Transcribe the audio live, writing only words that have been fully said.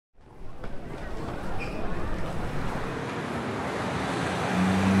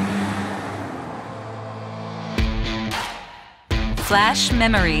flash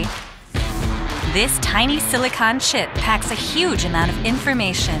memory. This tiny silicon chip packs a huge amount of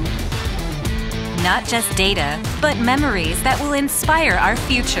information. Not just data, but memories that will inspire our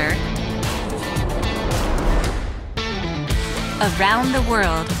future. Around the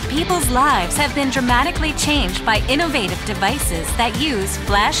world, people's lives have been dramatically changed by innovative devices that use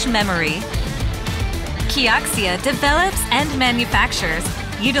flash memory. KIOXIA develops and manufactures,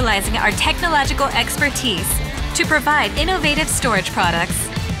 utilizing our technological expertise to provide innovative storage products.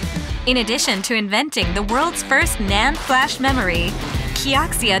 In addition to inventing the world's first NAND flash memory,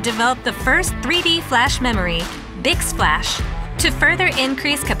 KIOXIA developed the first 3D flash memory, BiCS FLASH, to further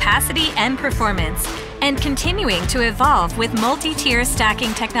increase capacity and performance, and continuing to evolve with multi-tier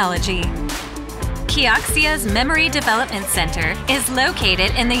stacking technology. KIOXIA's Memory Development Center is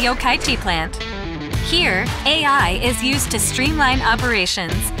located in the Yokkaichi plant. Here, AI is used to streamline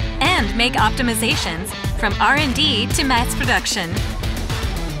operations and make optimizations from R&D to mass production.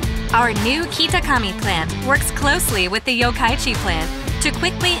 Our new Kitakami plant works closely with the Yokkaichi plant to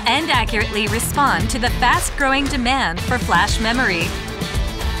quickly and accurately respond to the fast-growing demand for flash memory.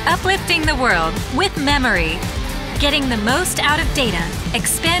 Uplifting the world with memory, getting the most out of data,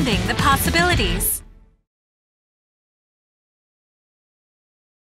 expanding the possibilities.